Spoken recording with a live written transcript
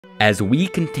As we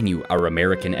continue our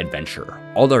American adventure,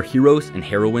 all our heroes and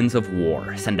heroines of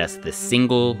war send us this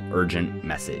single urgent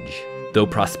message. Though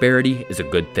prosperity is a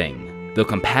good thing, though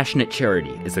compassionate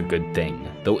charity is a good thing,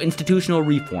 though institutional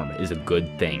reform is a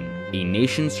good thing, a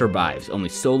nation survives only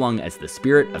so long as the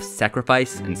spirit of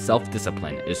sacrifice and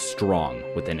self-discipline is strong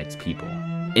within its people.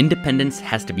 Independence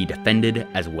has to be defended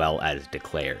as well as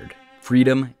declared.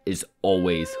 Freedom is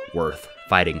always worth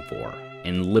fighting for,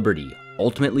 and liberty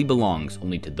ultimately belongs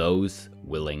only to those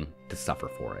willing to suffer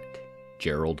for it.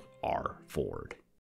 Gerald R. Ford.